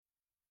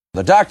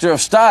The Doctor of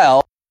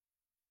Style.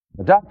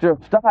 The Doctor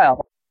of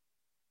Style.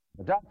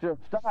 The Doctor of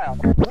Style.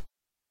 The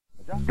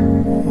Doctor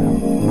of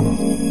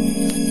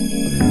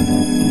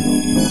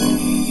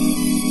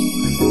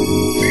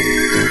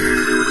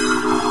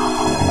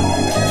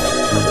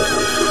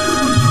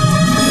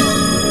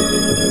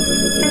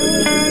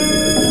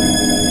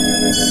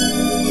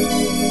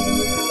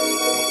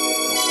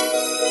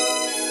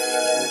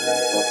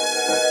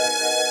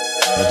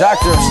The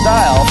Doctor of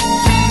Style.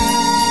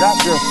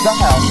 Doctor of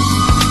Style.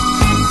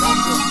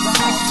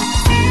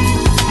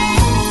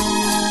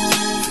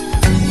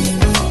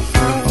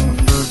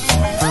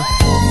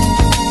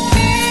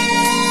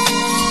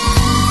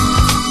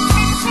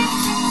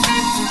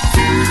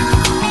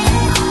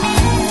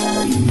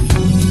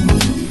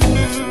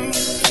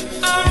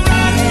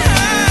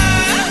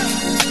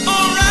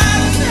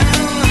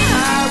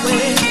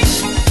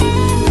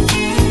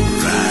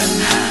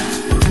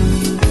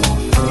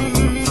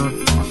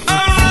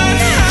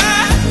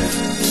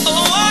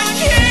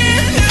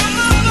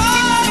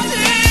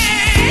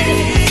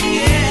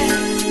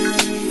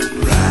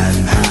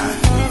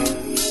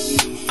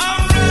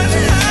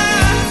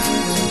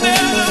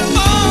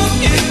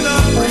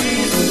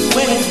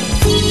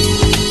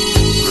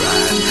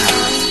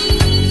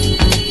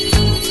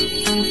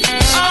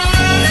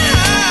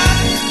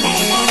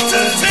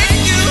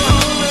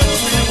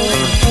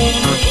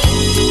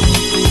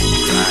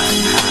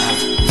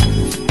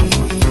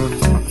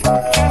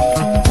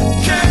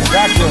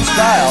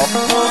 Style.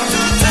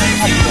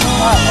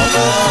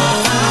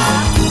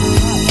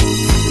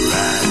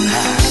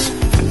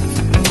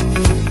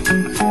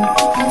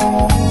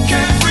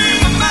 Can't free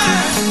my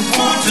mind.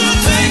 Want to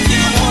take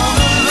you on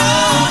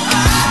alone.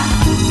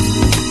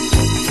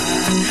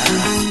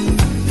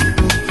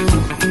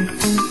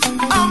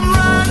 I'm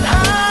riding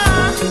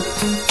high.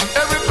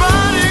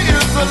 Everybody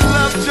is a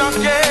love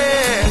junkie.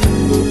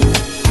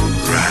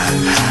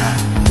 Riding high.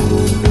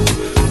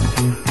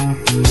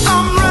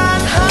 I'm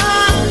riding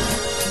high.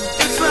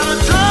 It's not a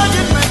drug,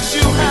 it makes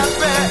you happy.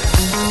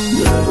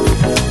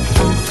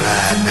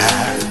 Riding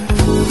high.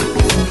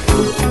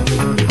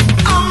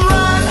 I'm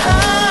riding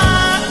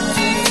high.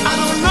 I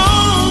don't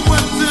know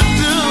what to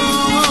do.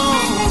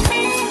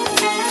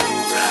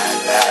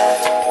 Riding high.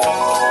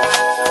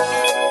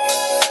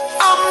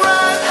 I'm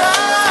riding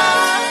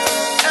high,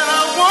 and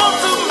I want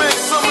to make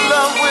some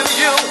love with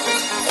you.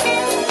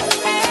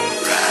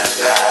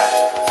 Riding high.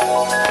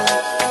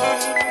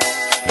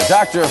 The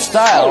Doctor of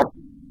Style.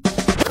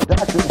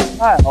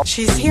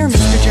 She's here,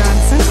 Mr.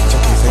 Johnson.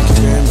 Okay, thank you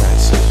very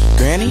much.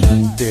 Granny,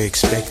 they're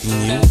expecting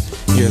you.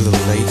 You're a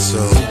little late, so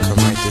come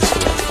right this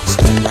way.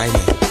 Stand right in,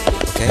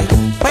 okay?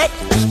 What?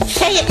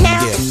 Say it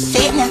now? Yes.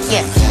 Say it now?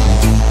 Yes.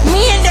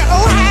 Me and the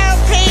Ohio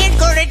player's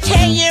gonna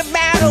tell you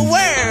about a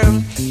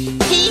worm.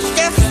 He's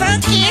the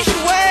funkiest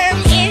worm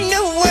in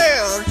the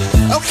world.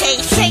 Okay,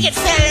 say it,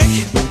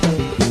 fellas.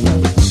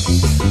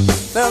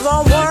 There's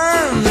a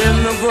worm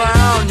in the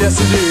ground, yes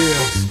it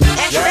is.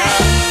 That's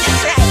right,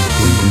 that's right.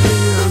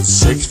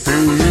 6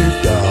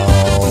 feet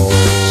down.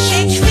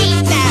 6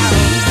 feet down.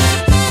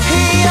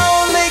 He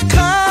only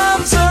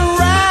comes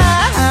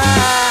around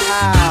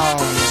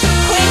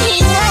When he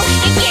wants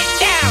to get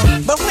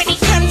down, but when he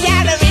comes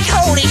out of his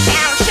hole, he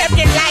sounds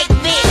something like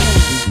this.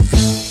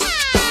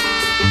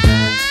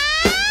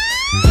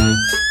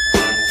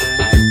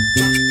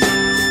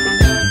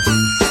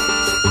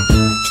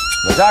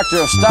 The Doctor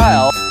of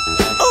Style.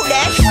 Oh,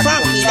 that's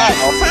funky, that's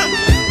funky.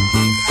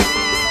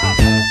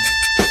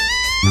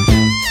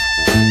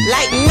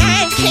 Like 9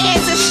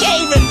 cans of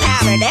shaving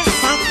powder, that's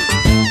funky.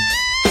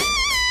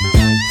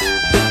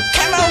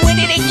 Come on with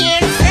it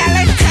again,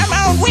 fellas, come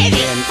on with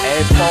it. in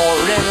a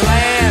foreign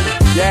land.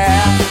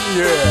 Yeah,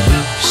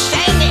 yeah.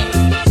 Sing it.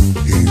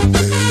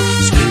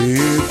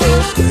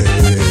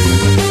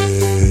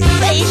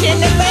 Plays in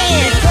the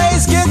band.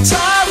 Plays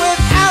guitar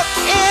without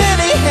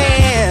any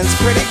hands.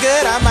 Pretty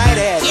good, I might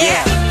add.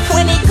 Yeah,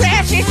 when he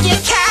grabs his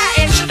guitar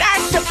and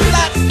starts to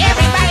pluck,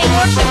 everybody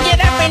wants to get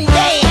up and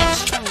dance.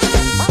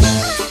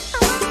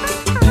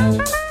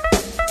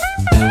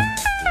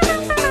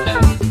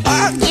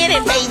 Oh, get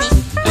it, baby.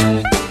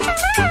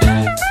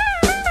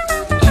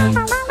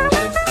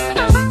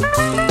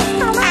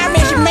 I'm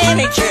his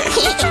manager.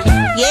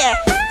 Yeah.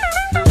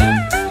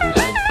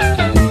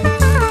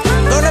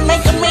 Gonna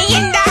make $1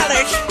 million.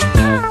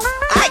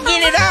 I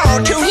get it all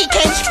till he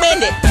can't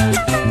spend it.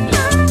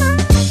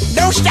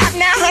 Don't stop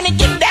now, honey,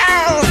 get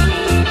down.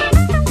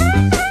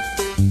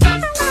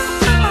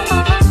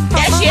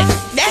 That's it,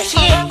 that's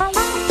it.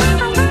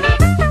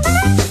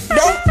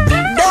 Don't.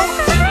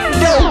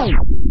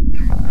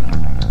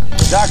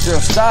 The Doctor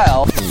of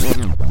Style.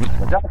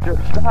 The Doctor of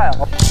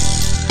Style.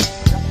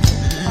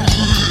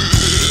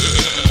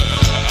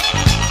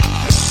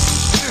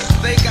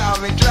 They call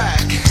me Drac.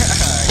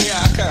 Here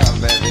I come,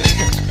 baby.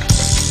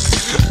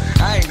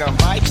 I ain't gonna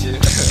bite you. I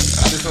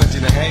just want you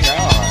to hang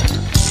on.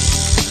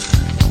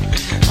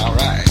 All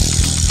right.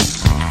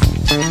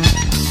 Standing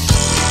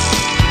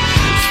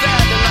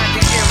like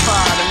an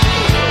empire to me.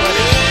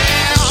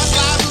 Yeah, all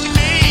about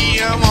me.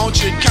 Won't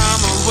you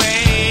come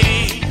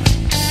away?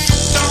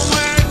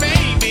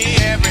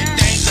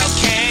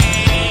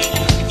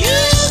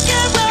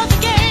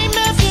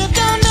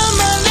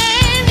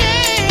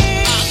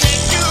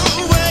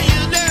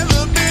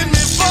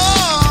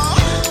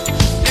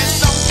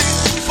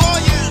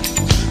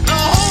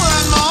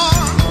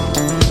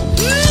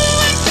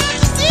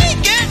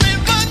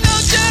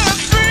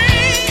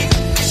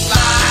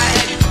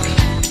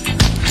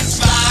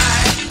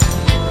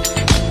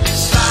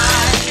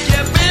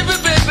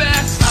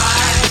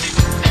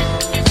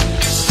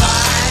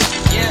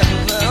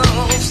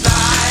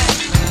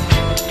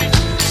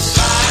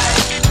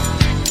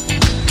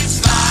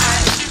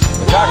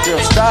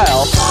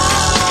 Style.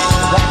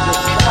 Dr.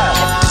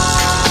 Style.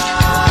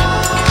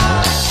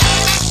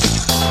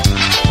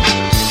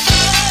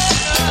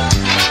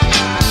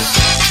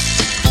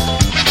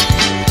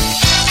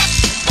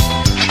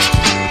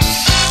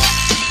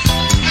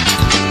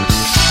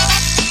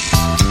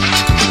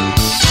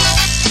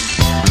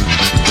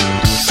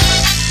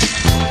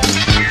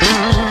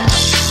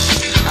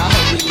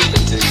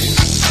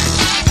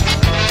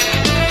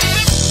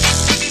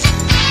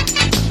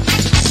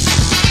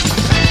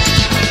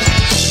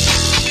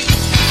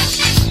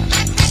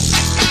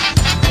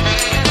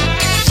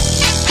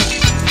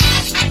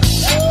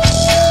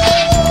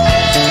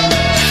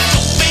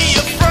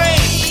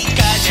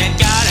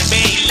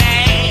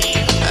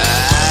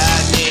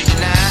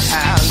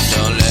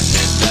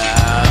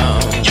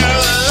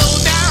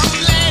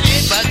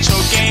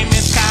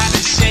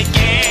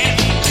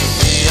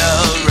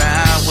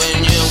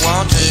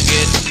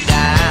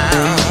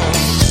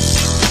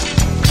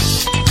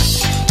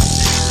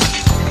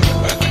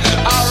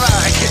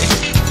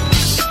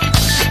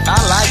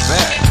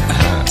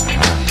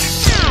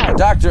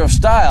 Doctor of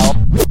Style.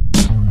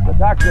 The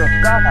Doctor of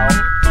Style.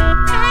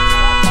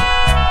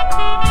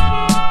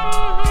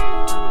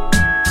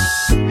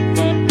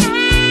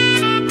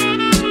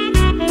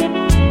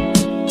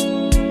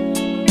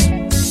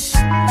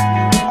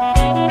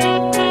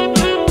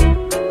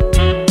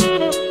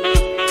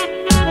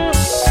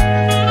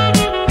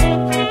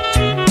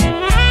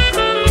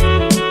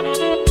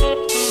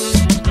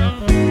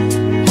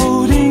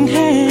 Holding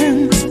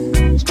hands,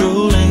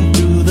 strolling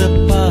through the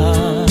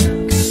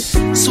park,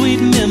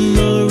 sweet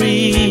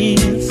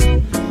memories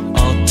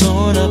all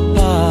torn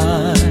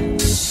apart.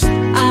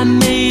 I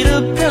made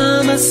a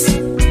promise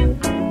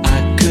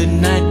I could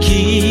not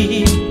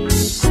keep.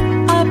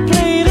 I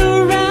played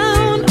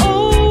around,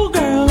 oh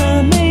girl,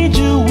 I made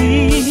you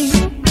weep.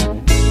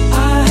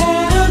 I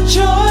had a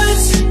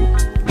choice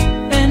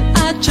and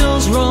I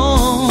chose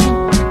wrong.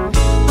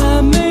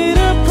 I made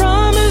a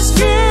promise,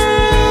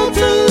 girl,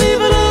 to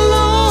leave it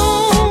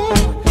alone.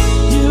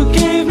 You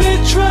gave me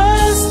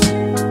trust,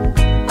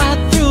 I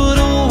threw it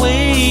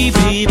away,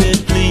 baby,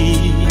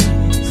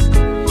 please.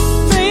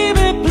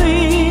 Baby,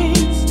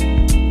 please.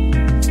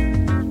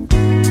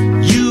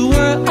 You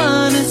were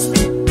honest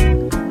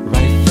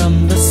right from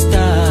the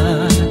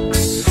start.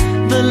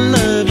 The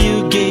love you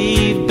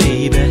gave,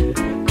 baby,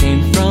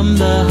 came from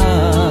the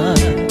heart.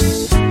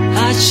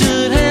 I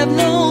should have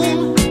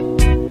known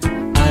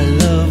our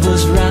love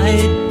was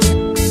right.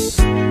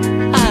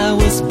 I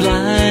was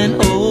blind,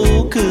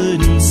 oh,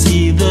 couldn't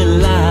see the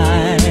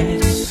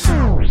light.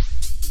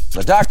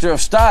 The Doctor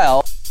of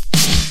Style.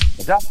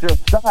 The Doctor of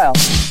Style.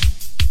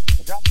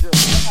 The Doctor of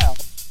Style.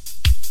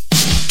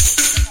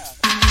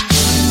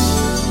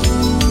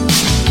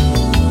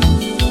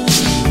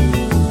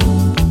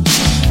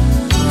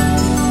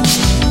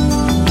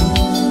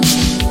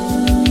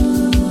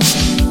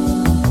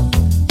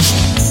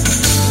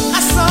 I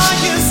saw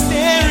you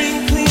staring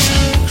clear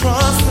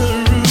across the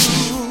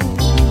room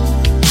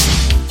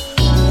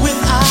with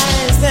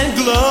eyes that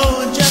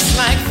glow just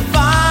like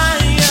fire.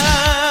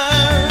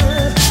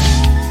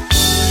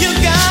 You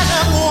got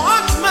up,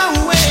 walked my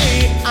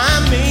way, I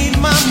made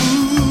my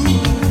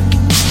move.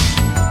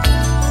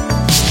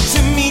 To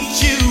meet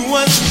you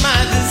was my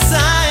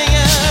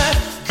desire.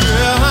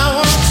 Girl, I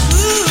want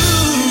to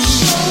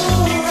show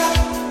up.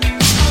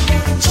 I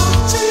wanna talk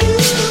to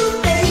you,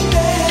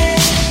 baby.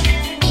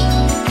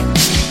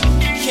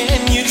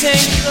 Can you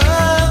take the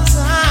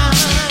time?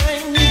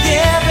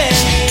 Yeah,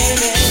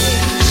 baby.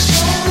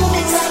 Show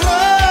up.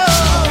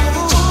 I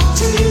wanna talk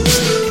to you.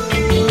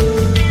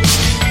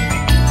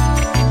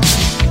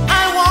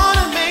 I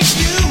wanna make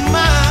you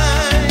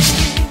mine.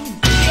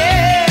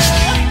 Yeah.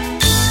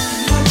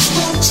 What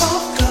we'll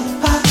talk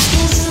about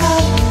is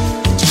love.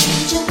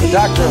 The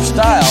Doctor of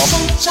Style.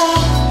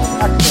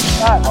 Doctor of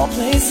Style.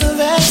 Place of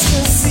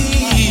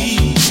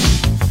ecstasy.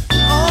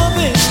 Oh,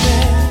 baby.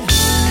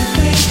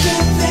 Make me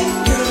think,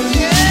 girl,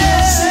 you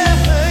will see.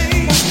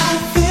 What I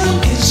feel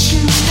is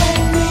you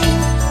and me.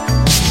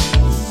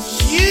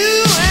 You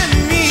and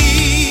me.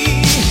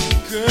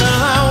 Girl,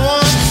 I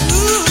want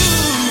to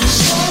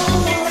show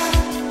up. I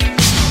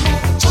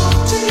wanna talk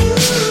to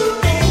you,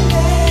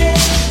 baby.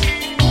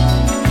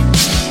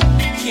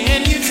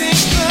 Can you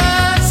take the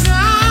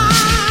time?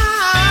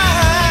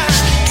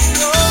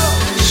 Oh,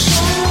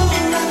 show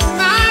up.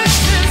 Nice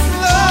and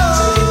slow.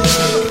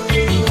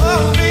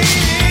 Oh,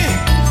 baby.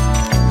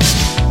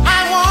 I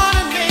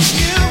wanna make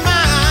you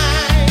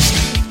mine.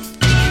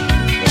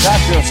 The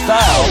Doctor of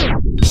Style.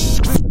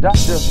 The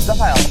Doctor of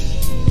Style.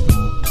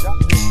 The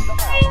Doctor of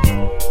Style.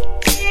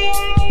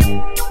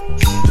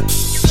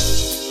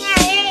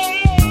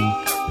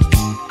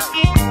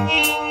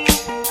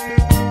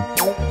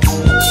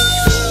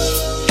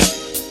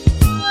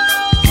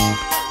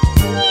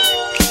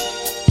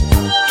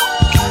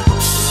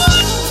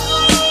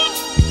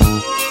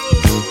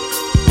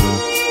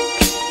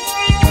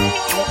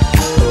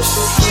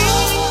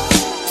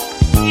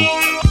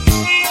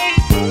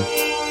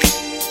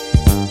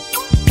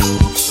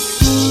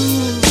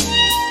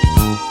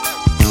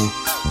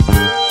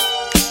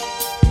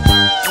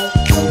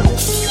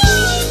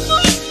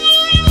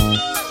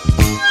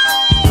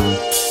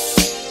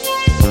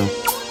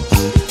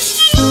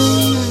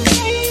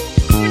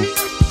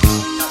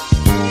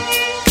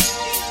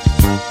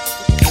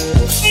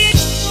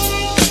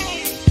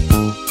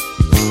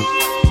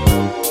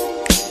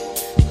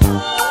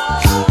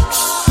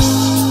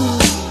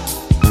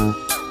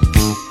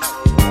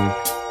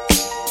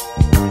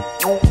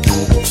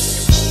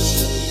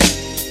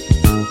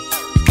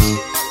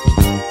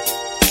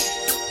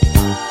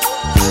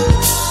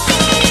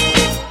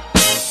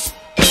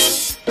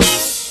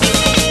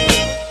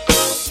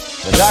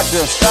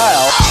 Dr.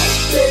 Style.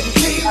 Baby,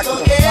 please,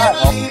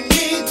 whatever you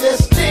need,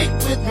 just stick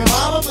with me,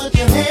 mama, put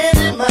your hand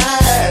in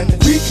mine.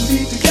 We can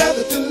be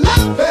together to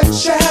love and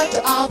share to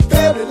our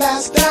very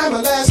last dime,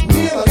 our last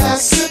meal, our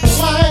last sip of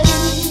wine.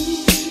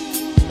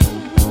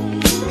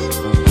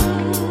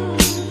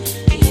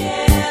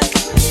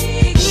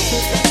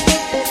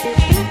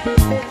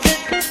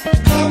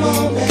 Come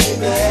on,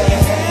 baby.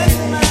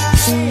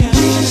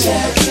 We can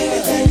share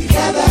anything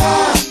together.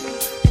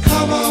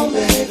 Come on,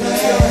 baby.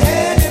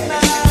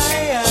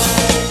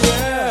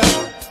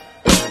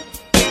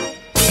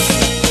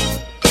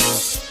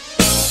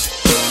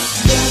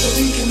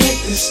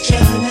 This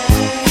journey.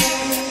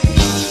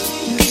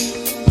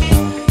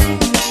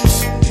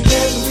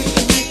 Together we can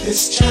make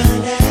this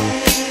journey.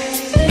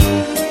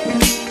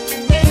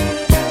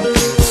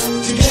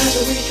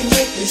 Together we can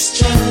make this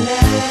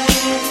journey.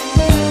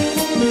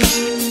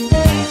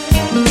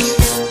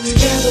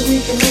 Together we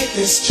can make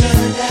this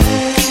journey.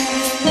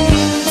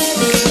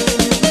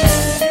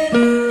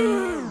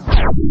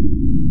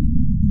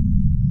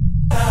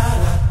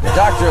 The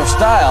Doctor of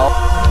Style.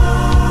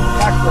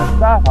 Doctor of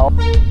Style.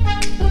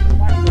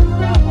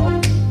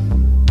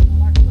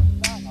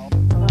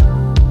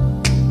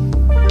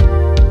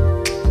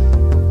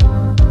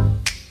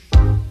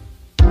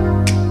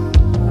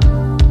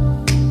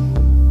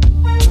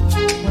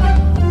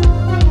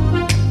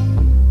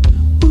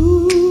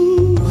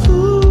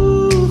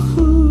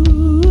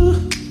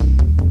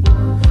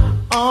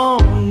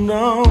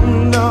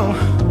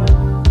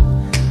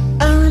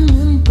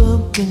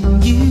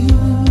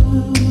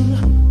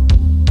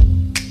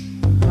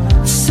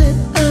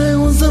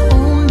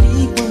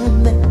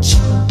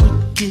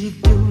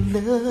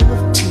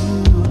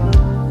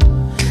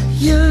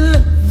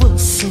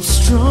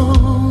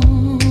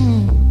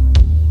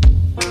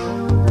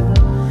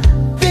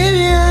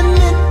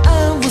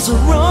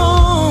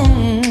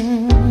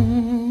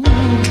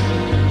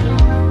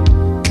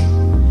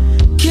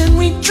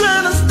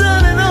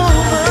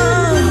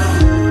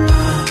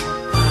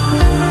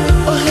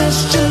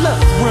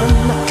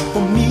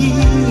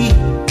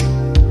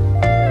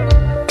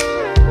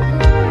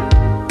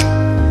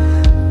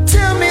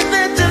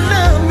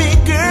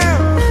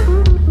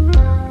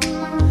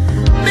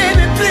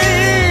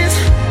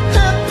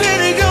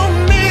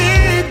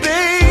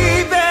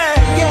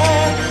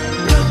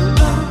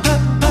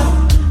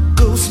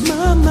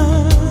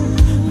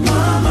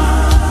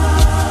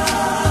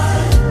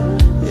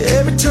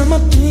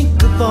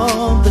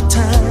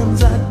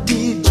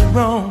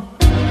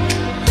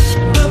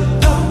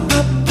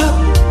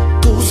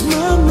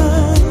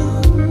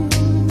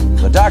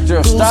 Doctor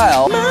of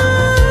Style.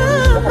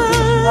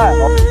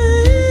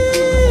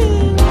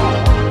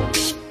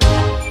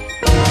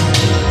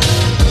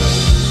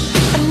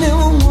 I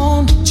never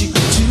wanted you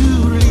to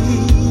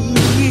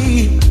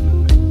leave.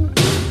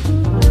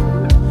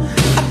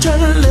 I tried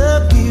to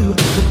love you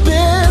the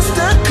best I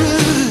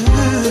could,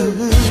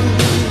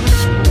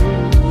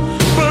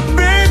 but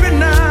baby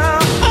now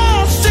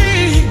I'll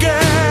see you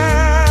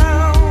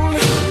gone.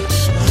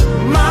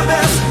 My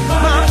best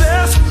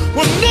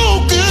was no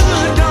good.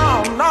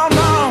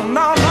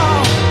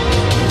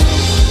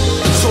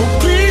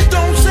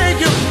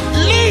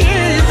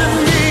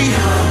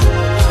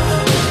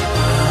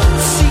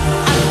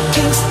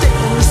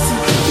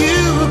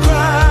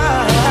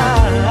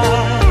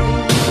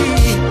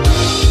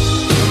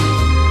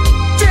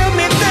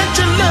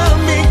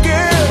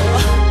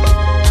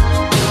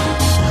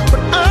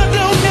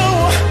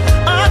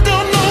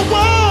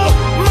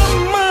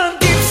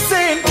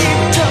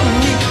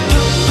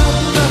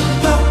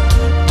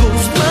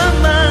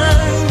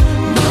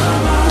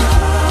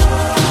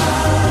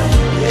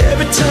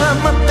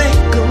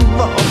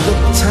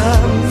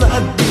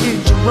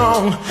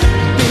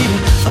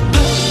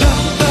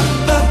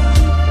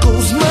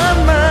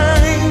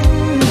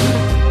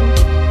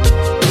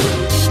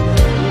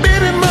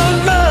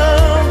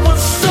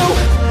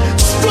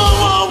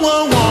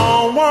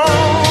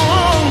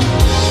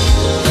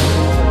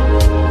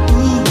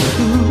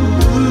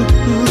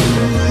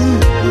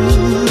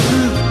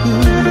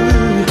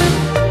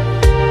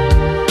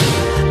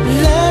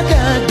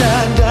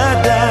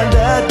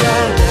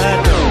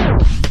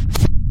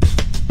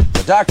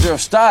 Doctor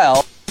of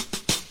Style.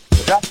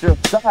 The Doctor of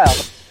Style.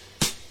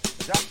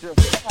 The Doctor of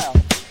Style.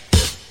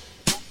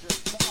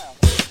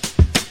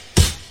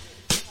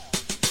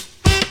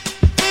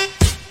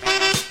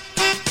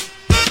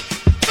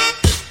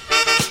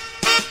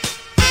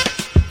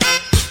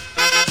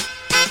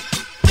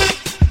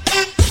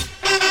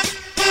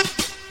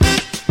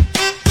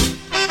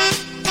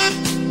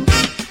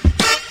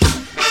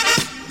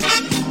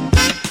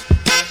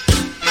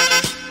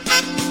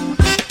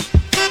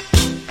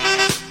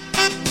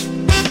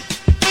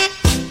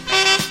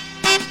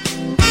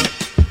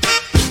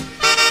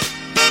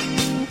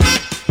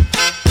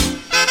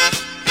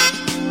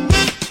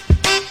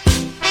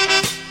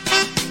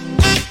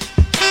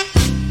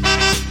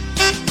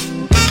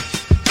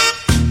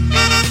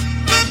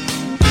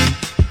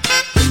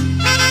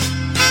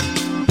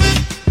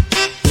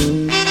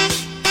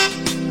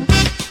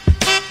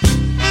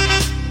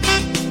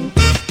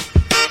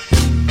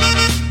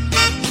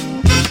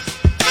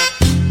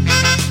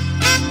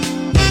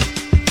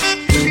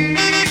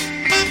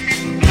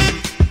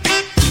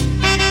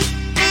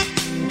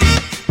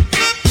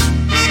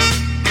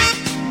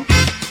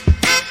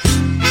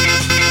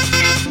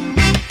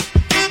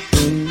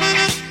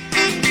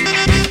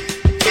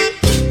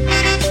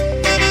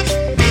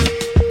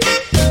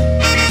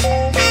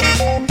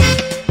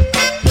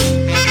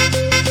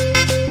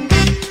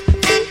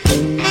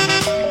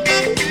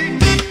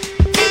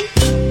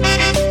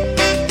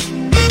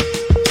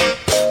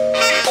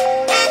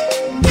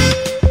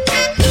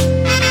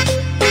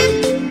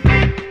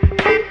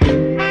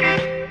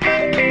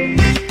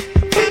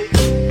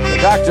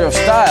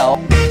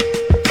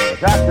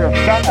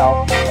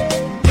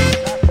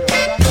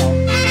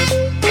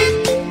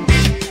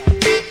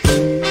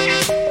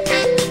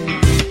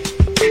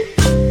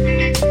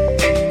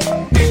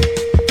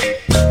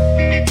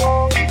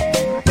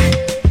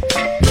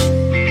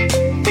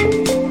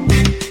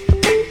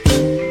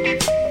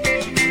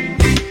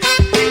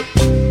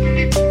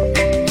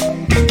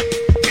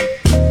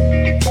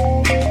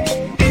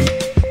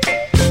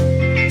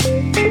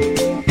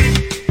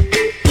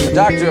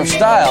 Doctor of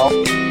Style.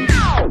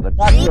 The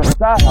Doctor of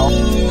Style.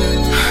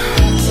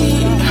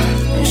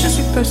 Je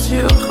suis pas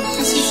sûre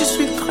si je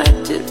suis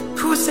prête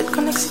pour cette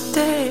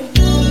connexité.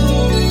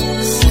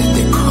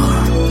 C'était quoi?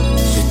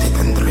 Je te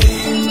donnerai.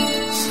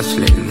 Sache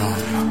le nom.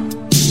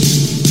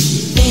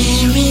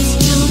 There is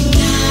no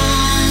doubt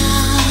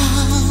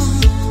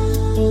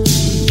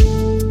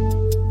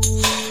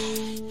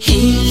he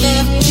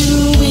left you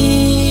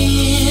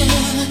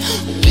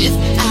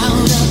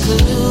without a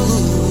clue.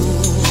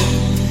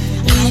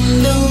 I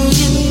know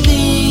you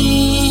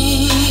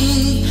think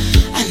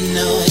I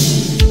know it.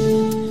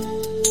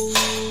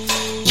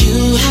 You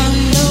have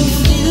no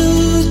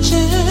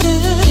future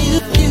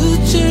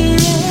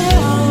at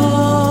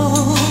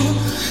all.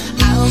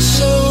 I'll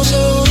show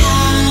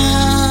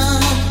how.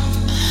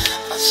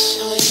 I'll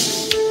show you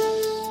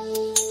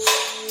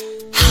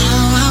how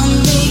I'll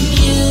make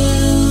you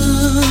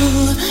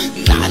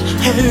not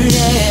hurt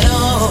at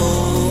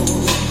all.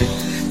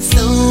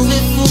 So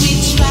if we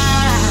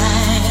try,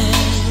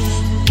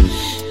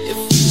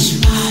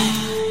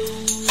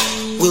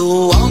 we'll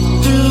walk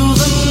through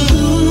the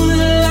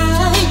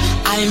moonlight.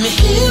 I'm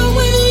here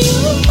when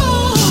you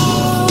are.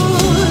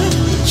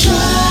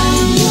 Try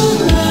your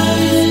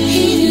right,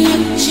 he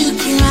left you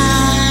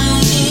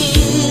crying.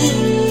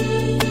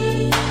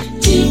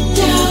 Deep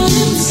down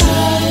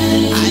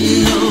inside, I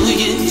know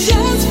you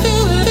just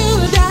feel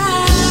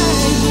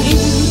dying.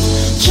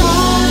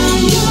 Try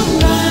your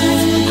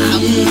right,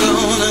 I'm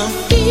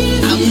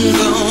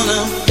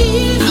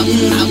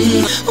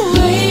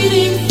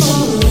waiting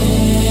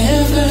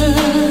forever.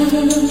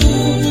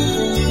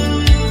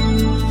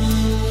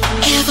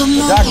 The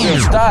Doctor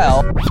of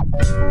Style.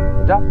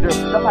 The Doctor of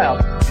Style.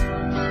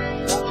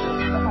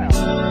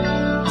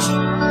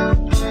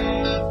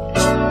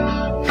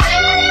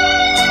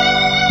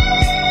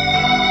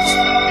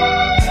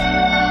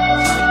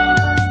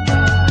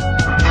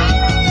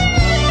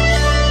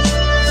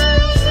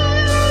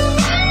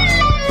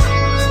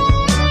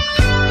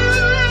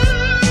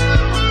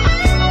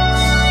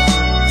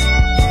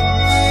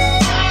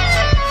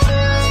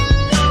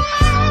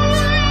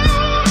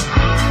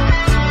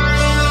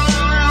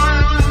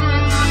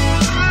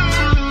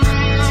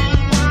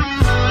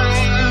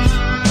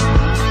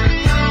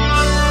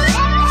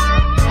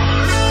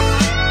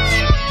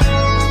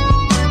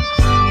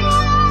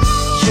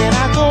 Can I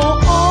go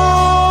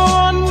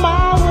on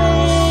my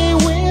way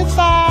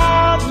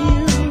without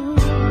you?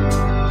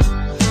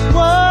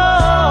 Whoa,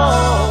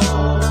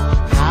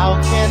 how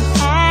can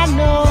I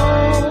know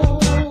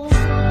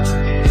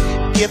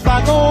if I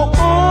go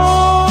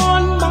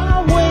on my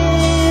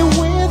way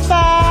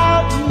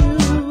without you?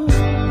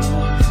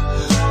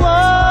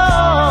 Whoa,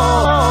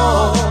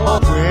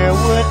 where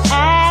would I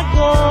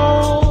go?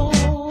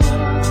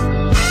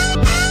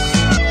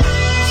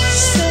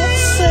 Set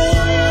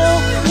sail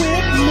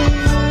with me,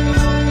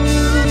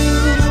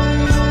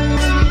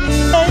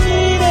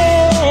 lady,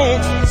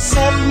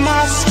 set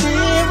my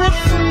spirit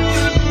free.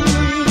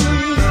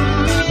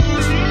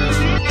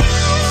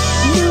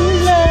 New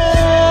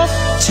love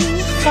to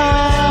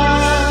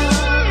find,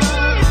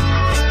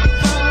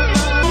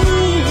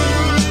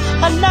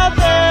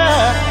 another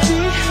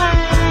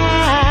behind.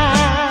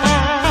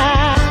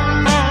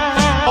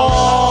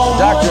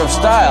 Doctor of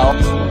Style.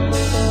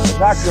 The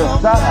Doctor of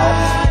Style.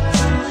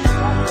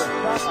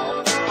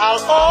 I'll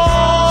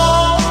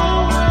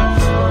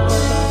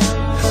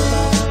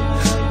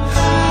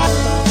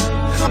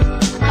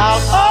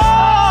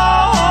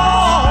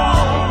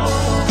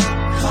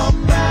come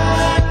back.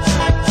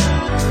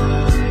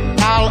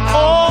 I'll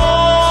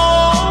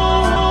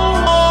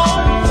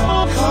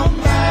come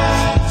back.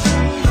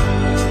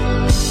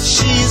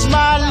 She's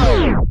my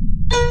love.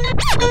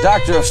 The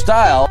Doctor of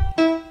Style.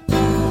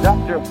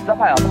 Doctor of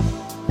Style.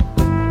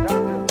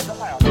 Doctor of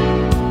Style.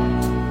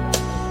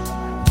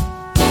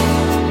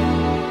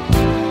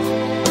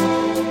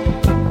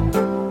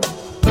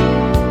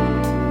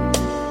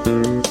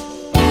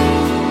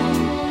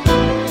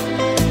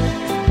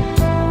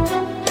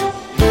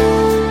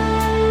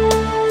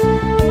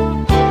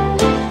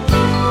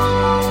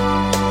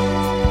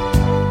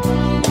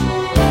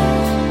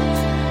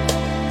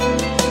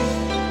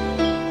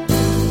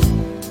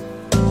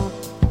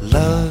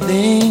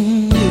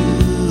 Loving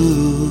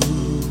you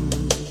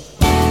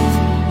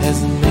has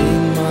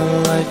made my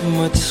life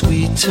much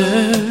sweeter,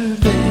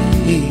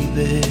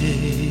 baby.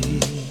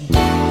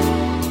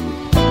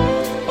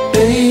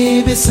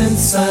 Baby,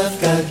 since I've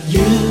got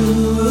you,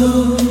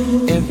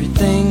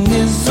 everything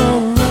is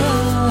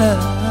alright.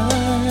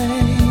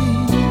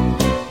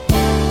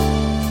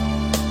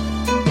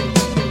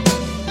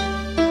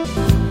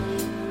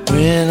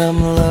 When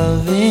I'm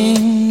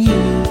loving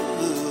you,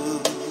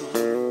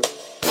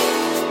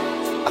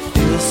 I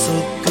feel so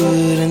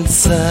good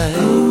inside.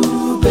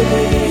 Ooh,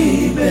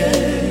 baby,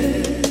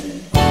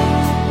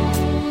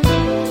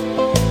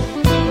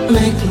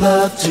 make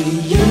love to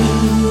you.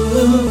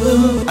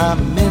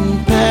 I'm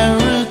in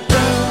paradise.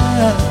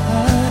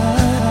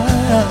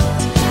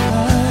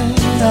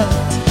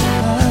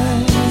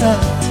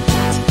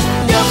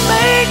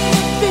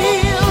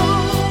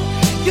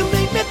 You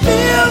make me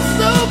feel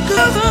so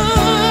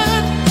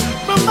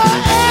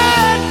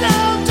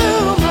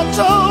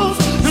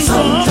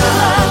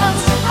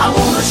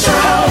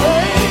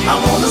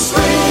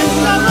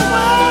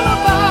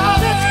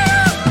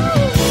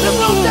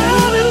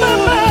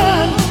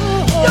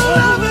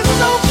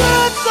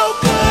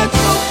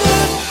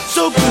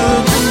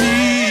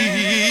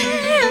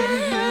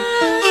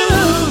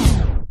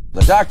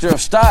The Doctor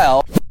of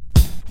Style.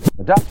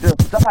 The Doctor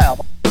of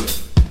Style.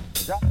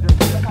 The Doctor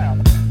of Style.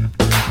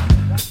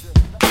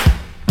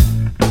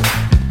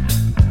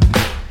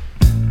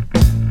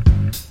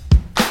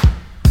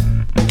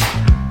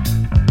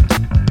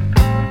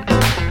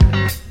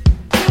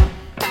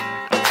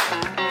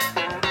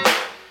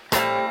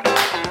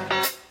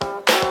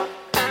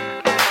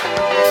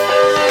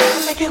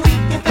 Make it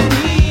weak at the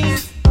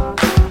knees.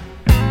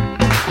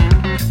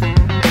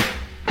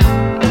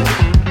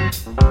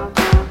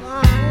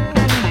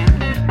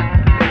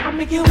 I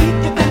make it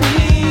weak at the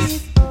knees.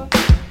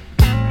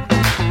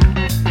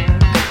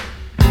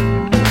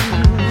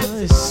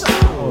 It's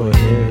so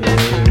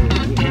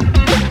heavy.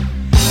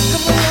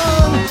 Come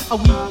along,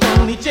 we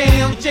only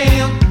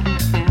jam.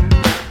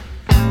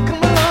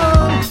 Come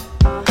along,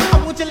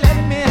 I want you to let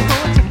me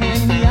hold your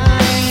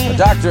hand. The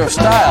Doctor of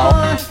Style.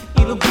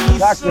 It'll be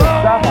Doctor so of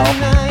Style.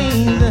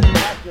 nice.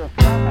 Doctor of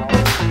Style.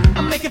 I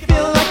make it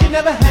feel like you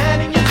never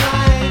had in your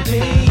life,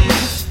 babe.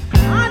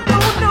 I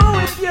don't know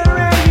if you're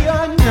ready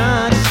or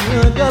not,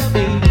 sugar,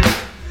 baby.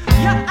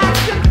 You're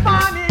acting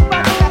funny,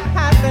 but you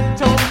haven't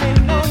told me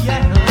no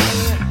yet,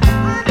 honey.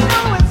 I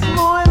know it's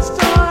more in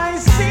store, I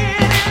see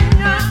it in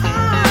your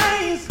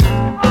eyes.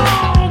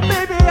 Oh,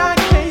 baby, I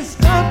can't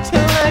stop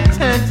till I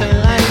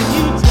tantalize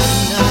you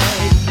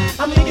tonight.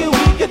 I make it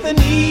weak at the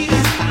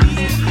knees,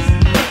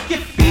 make you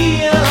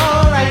feel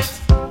alright.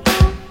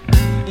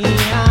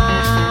 Yeah,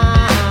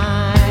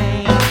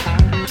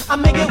 I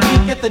make it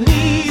weak at the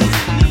knees,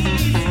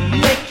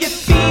 make you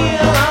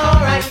feel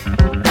alright.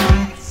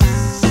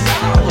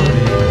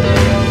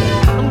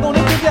 I'm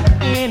gonna give you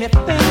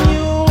anything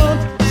you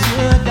want,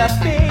 sugar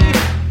babe,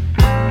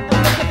 and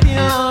make you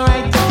feel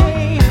alright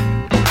today.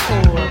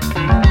 Oh,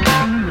 I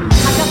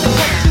got to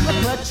touch you with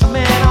touch,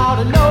 man, ought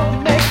to know to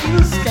make you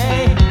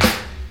stay,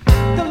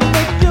 to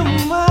make you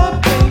my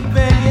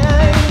baby,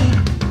 yeah.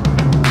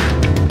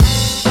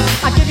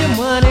 I give you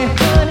money,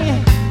 honey,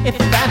 if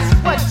that's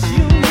what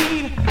you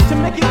need to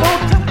make you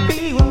want to be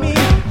with me.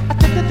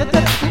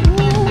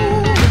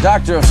 The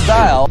Doctor of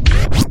Style.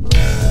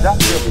 The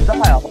Doctor of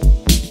Style.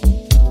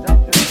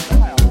 Doctor of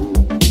Style.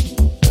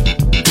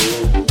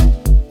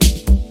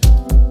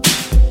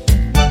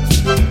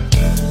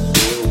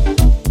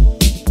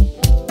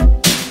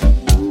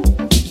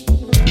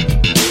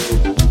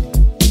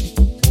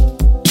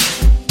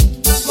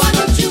 Why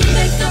don't you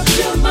make up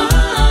your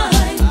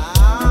mind?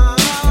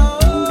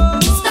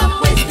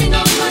 Stop wasting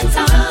all my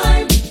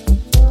time.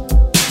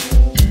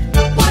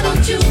 Why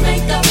don't you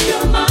make up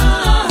your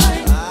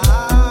mind?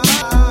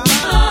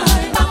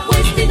 Stop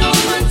wasting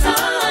all my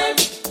time.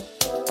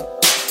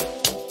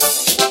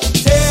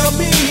 Tell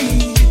me,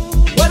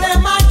 what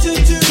am I to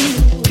do?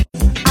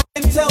 I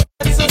can tell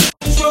that's a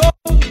control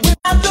when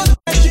I look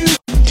at you.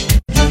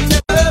 You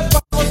never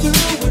follow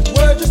through with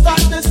words you start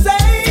to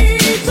say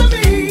to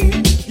me.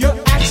 Your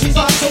actions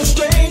are so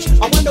strange.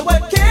 I wonder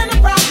what can the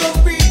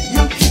problem be?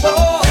 You keep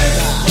on,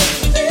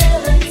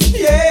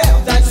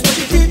 yeah, that's what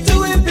you keep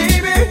doing,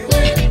 baby.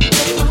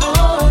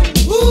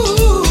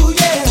 Ooh,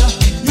 yeah,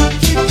 you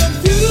keep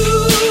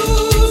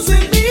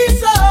confusing me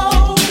so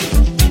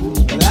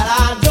that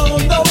I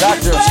don't know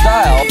Doctor which of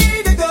Style.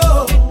 way to go.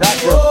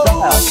 Doctor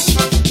of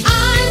Style.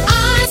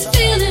 I'm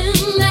feeling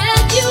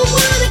that you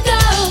wanna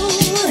go.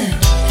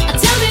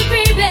 Tell me,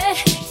 baby,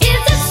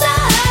 is it so?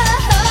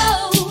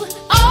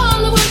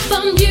 All I want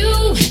from you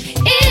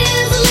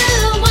is a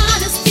little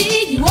honesty.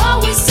 You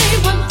always say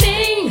one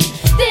thing,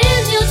 then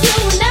you do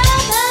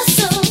another.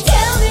 So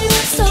tell me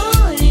what's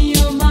on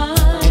your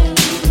mind.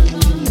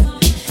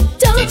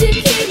 Don't you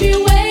keep me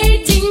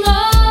waiting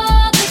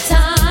all the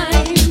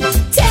time.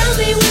 Tell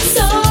me what's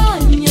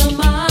on your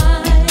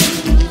mind.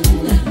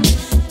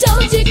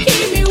 Don't you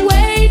keep me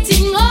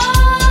waiting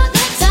all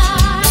the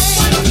time.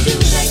 Why don't you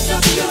make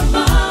up your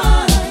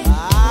mind?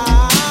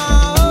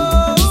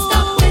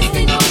 Stop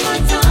wasting all my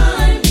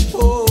time.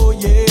 Oh,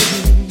 yeah.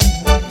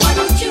 Why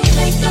don't you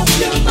make up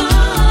your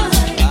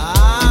mind?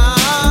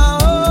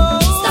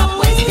 Stop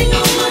wasting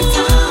all my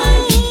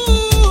time.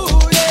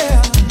 Ooh, yeah.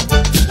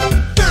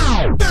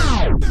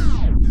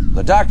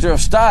 The Doctor of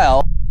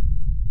Style.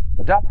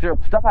 The Doctor of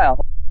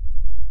Style.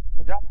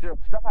 The Doctor of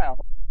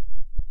Style.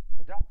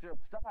 The Doctor of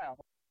Style.